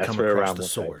threw around the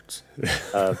swords.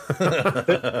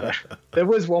 There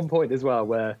was one point as well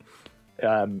where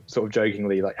sort of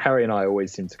jokingly, like, Harry and I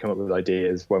always seem to come up with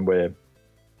ideas when we're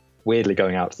weirdly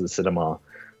going out to the cinema.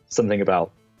 Something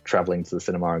about traveling to the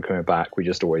cinema and coming back, we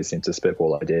just always seem to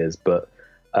spitball ideas. But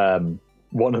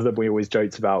one of them we always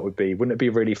joked about would be, wouldn't it be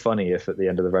really funny if at the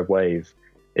end of the Red Wave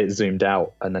it zoomed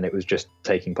out and then it was just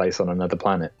taking place on another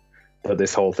planet? But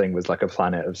this whole thing was like a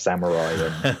planet of samurai,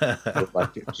 and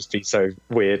like, it would just be so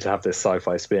weird to have this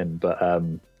sci-fi spin. But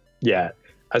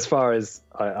as far as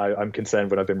I'm concerned,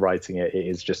 when I've been writing it, it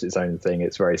is just its own thing.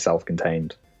 It's very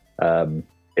self-contained, in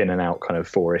and out kind of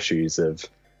 4 issues of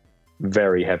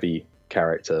very heavy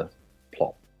character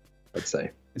plot, I'd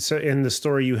say. So in the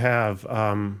story you have,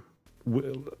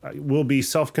 will be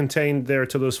self-contained there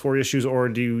to those 4 issues, or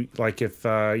do you, like, if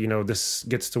this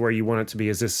gets to where you want it to be,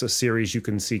 is this a series you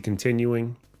can see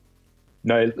continuing?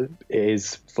 No, it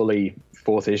is fully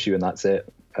 4th issue and that's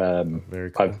it.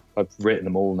 Very cool. I've written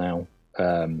them all now.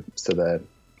 So they're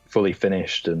fully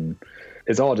finished, and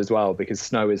it's odd as well because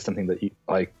Snow is something that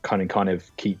I kind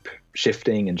of keep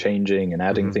shifting and changing and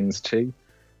adding things to,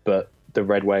 but the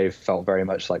Red Wave felt very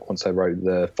much like once I wrote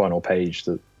the final page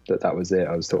that was it.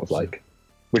 I was sort of like,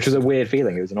 which was a weird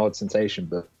feeling. It was an odd sensation,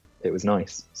 but it was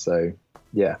nice. So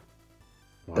yeah,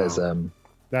 wow. There's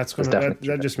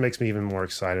that just makes me even more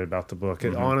excited about the book.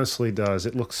 It honestly does.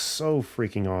 It looks so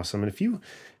freaking awesome. And if you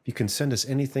can send us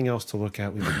anything else to look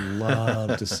at, we would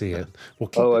love to see it.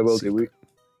 I will do.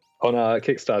 On our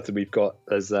Kickstarter, we've got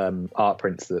as art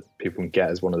prints that people can get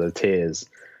as one of the tiers.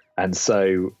 And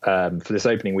so for this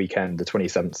opening weekend, the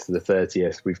 27th to the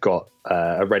 30th, we've got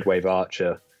a Red Wave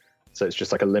Archer. So it's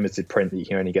just like a limited print that you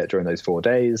can only get during those 4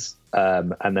 days.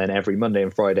 And then every Monday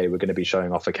and Friday, we're going to be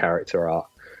showing off a character art.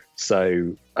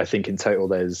 So I think in total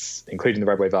there's, including the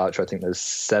Red Wave Archer, I think there's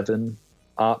 7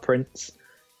 art prints.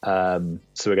 So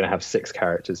we're going to have 6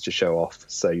 characters to show off.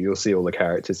 So you'll see all the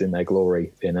characters in their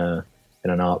glory in an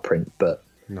art print. But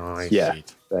nice. Yeah,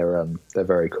 they're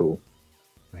very cool.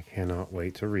 I cannot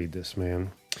wait to read this,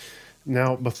 man.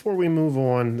 Now, before we move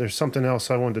on, there's something else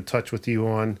I wanted to touch with you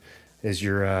on. Is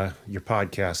your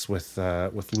podcast with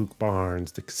Luke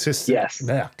Barnes, the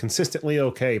Consistently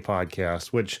Okay podcast,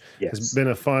 which has been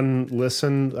a fun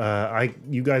listen.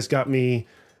 You guys got me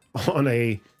on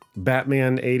a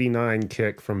Batman 89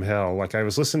 kick from hell. Like I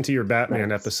was listening to your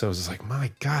Batman episodes. It's like,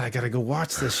 my God, I got to go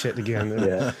watch this shit again.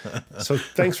 Yeah. So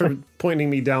thanks for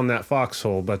pointing me down that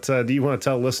foxhole. But do you want to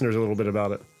tell listeners a little bit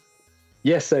about it?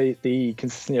 Yeah, so the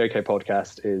Consistently Okay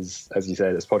podcast is, as you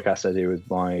say, this podcast I do with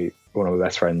one of my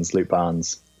best friends, Luke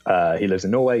Barnes. He lives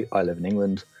in Norway. I live in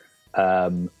England.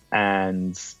 And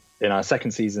in our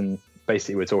second season,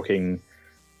 basically we're talking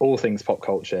all things pop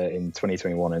culture in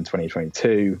 2021 and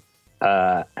 2022.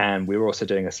 And we were also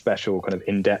doing a special kind of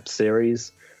in-depth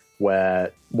series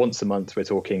where once a month we're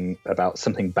talking about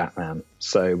something Batman.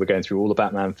 So we're going through all the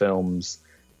Batman films,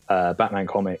 Batman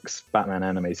comics, Batman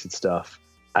animated stuff.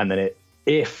 And then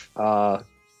if our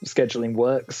scheduling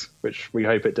works, which we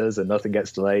hope it does and nothing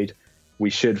gets delayed,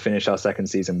 we should finish our second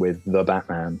season with The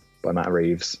Batman by Matt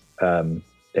Reeves in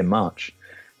March.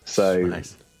 So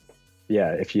nice.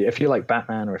 Yeah, if you like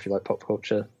Batman or if you like pop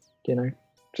culture,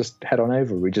 just head on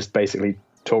over. We just basically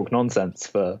talk nonsense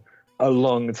for a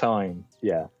long time.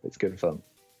 Yeah, it's good fun.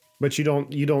 But you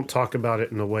don't talk about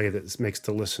it in a way that makes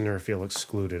the listener feel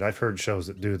excluded. I've heard shows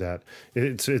that do that.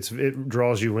 It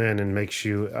draws you in and makes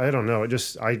you, I don't know.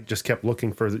 I just kept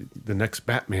looking for the next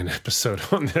Batman episode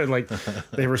on there. Like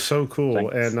they were so cool,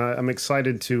 and I'm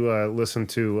excited to listen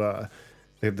to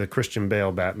the Christian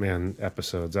Bale Batman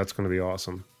episodes. That's going to be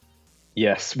awesome.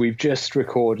 Yes, we've just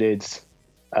recorded.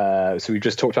 So we've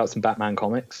just talked about some Batman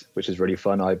comics, which is really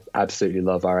fun. I absolutely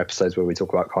love our episodes where we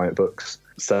talk about comic books.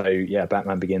 So yeah,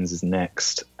 Batman Begins is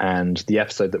next. And the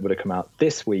episode that would have come out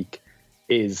this week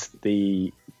is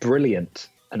the brilliant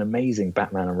and amazing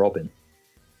Batman and Robin,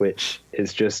 which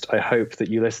is just, I hope that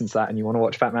you listen to that and you want to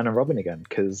watch Batman and Robin again,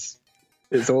 because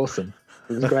it's awesome.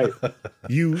 It was great.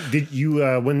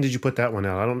 When did you put that one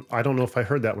out? I don't know if I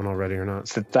heard that one already or not.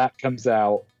 So that comes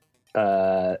out,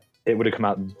 it would have come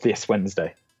out this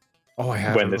Wednesday. Oh, I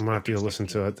haven't. I'm going to have to listen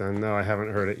to it then. No, I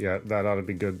haven't heard it yet. That ought to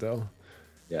be good, though.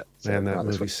 Yeah. Man, that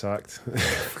movie sucked.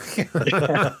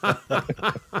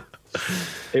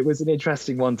 It was an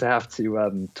interesting one to have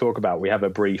to talk about. We have a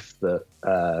brief that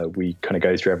we kind of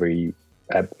go through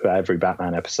every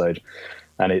Batman episode,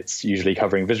 and it's usually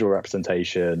covering visual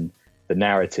representation, the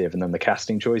narrative, and then the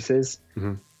casting choices.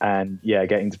 Mm-hmm. And yeah,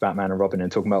 getting to Batman and Robin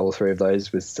and talking about all three of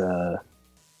those was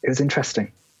it was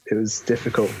interesting. It was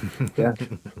difficult. Yeah.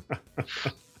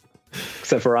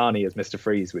 Except for Arnie as Mr.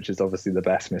 Freeze, which is obviously the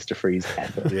best Mr. Freeze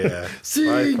ever. Yeah.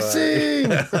 Sing!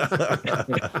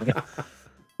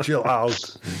 Chill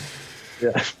out.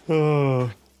 Yeah.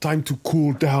 Time to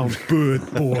cool down,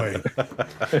 bird boy.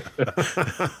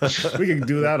 We can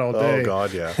do that all day. Oh,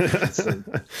 God, yeah.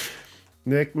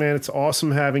 Nick, man, it's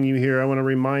awesome having you here. I want to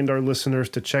remind our listeners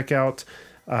to check out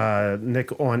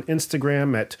Nick on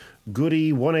Instagram at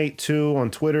Goody182,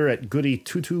 on Twitter at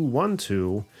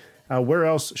Goody2212. Where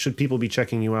else should people be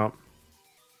checking you out?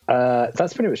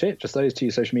 That's pretty much it. Just those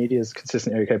two social medias.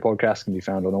 Consistently Okay Podcast can be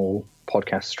found on all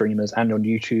podcast streamers and on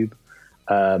YouTube.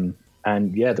 And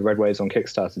yeah, the Red Wave's on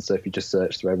Kickstarter. So if you just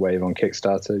search the Red Wave on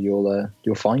Kickstarter,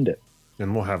 you'll find it.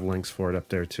 And we'll have links for it up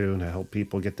there too, to help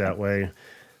people get that way.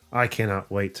 I cannot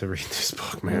wait to read this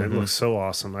book, man. Mm-hmm. It looks so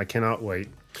awesome. I cannot wait.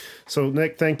 So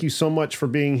Nick, thank you so much for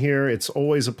being here. It's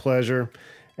always a pleasure.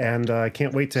 And I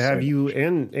can't wait to have you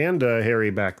and Harry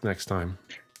back next time.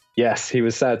 Yes, he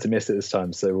was sad to miss it this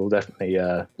time, so we'll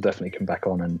definitely come back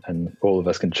on and all of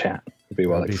us can chat. It'll be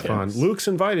well fun. Luke's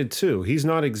invited too. He's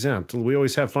not exempt. We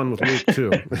always have fun with Luke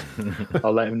too.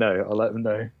 I'll let him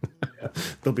know.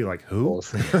 They'll be like, who?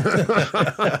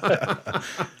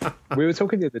 We were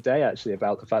talking the other day actually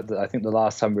about the fact that I think the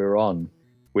last time we were on,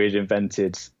 we had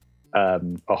invented a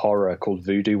horror called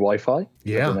Voodoo Wi-Fi.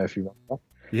 Yeah. I don't know if you remember that.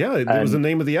 Yeah, that was the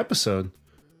name of the episode.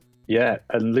 Yeah,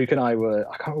 and Luke and I I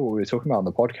can't remember what we were talking about on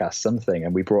the podcast, something,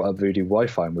 and we brought up Voodoo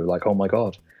Wi-Fi, and we were like, oh my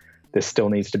God, this still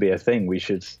needs to be a thing. We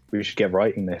should get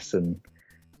writing this. And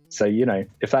so,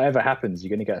 if that ever happens, you're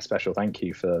going to get a special thank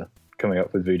you for coming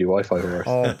up with Voodoo Wi-Fi for us.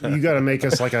 Oh, you got to make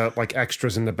us like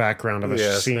extras in the background of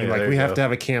a scene. Like we have to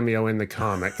have a cameo in the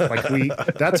comic.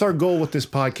 That's our goal with this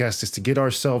podcast, is to get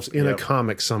ourselves in a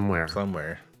comic somewhere.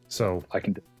 So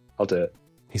I'll do it.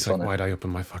 He's like, why'd I open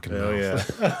my fucking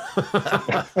mouth? Yeah.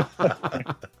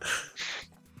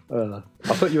 I'll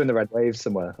put you in the Red Wave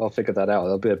somewhere. I'll figure that out.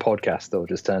 There'll be a podcast that'll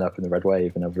just turn up in the Red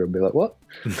Wave and everyone will be like, what?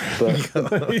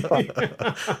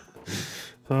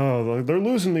 Oh, they're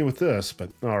losing me with this,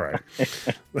 but all right.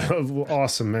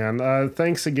 Awesome, man.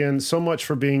 Thanks again so much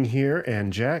for being here.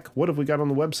 And Jack, what have we got on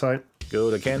the website?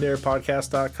 Go to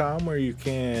cannedairpodcast.com where you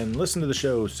can listen to the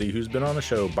show, see who's been on the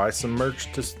show, buy some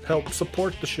merch to help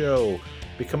support the show,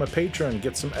 become a patron,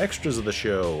 get some extras of the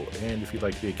show, and if you'd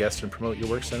like to be a guest and promote your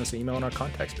work, send us an email on our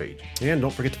contacts page. And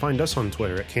don't forget to find us on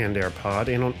Twitter at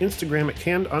CannedAirPod and on Instagram at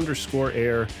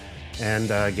canned_air.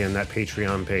 And again, that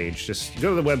Patreon page. Just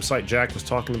go to the website Jack was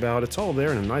talking about. It's all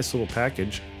there in a nice little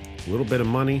package. A little bit of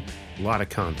money, a lot of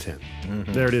content.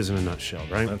 Mm-hmm. There it is in a nutshell,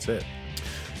 right? That's it.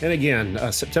 And again,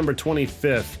 September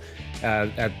 25th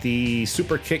at the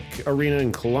Super Kick Arena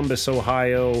in Columbus,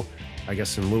 Ohio. I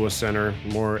guess in Lewis Center,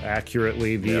 more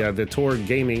accurately, the Torg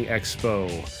Gaming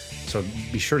Expo. So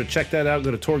be sure to check that out.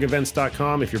 Go to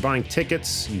torgevents.com. If you're buying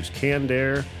tickets, use Canned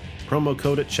Air. Promo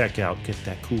code at checkout. Get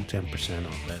that cool 10%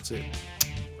 off. That's it.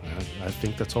 I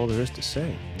think that's all there is to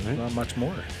say. Right? Not much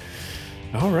more.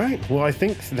 All right. Well, I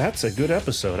think that's a good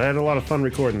episode. I had a lot of fun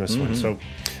recording this one. So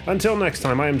until next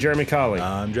time, I am Jeremy Colley.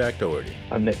 I'm Jack Doherty.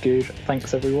 I'm Nick Good.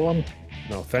 Thanks, everyone.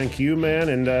 No, thank you, man.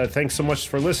 And thanks so much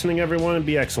for listening, everyone, and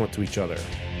be excellent to each other.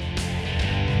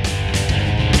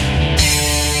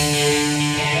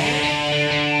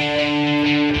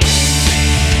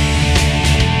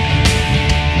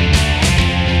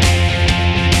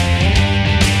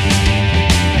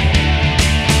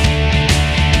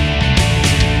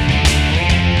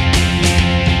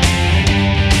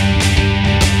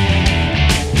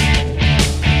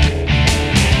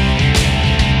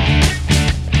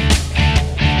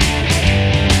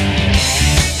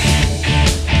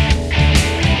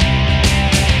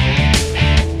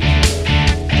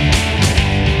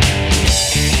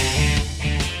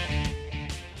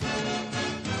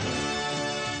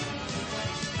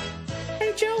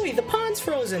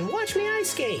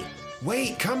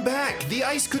 Wait, come back. The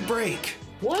ice could break.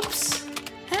 Whoops.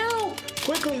 Help!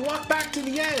 Quickly, walk back to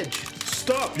the edge.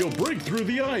 Stop, you'll break through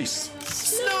the ice.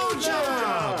 Snow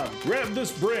jump! Grab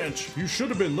this branch. You should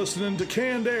have been listening to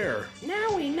Canned Air.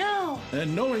 Now we know.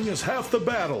 And knowing is half the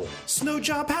battle. Snow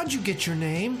Job, how'd you get your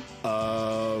name?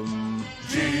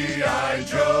 G.I.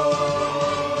 Joe!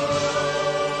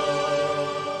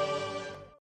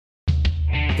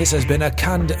 This has been a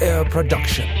Canned Air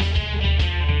production.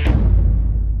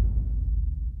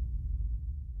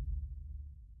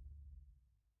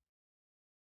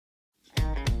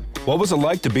 What was it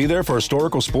like to be there for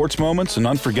historical sports moments and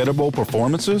unforgettable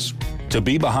performances? To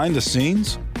be behind the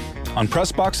scenes? On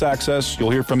Pressbox Access,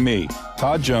 you'll hear from me,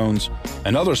 Todd Jones,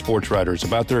 and other sports writers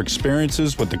about their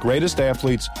experiences with the greatest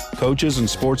athletes, coaches, and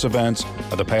sports events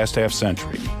of the past half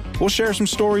century. We'll share some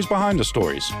stories behind the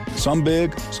stories, some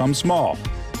big, some small,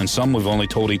 and some we've only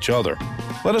told each other.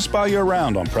 Let us buy you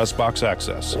around on Pressbox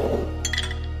Access.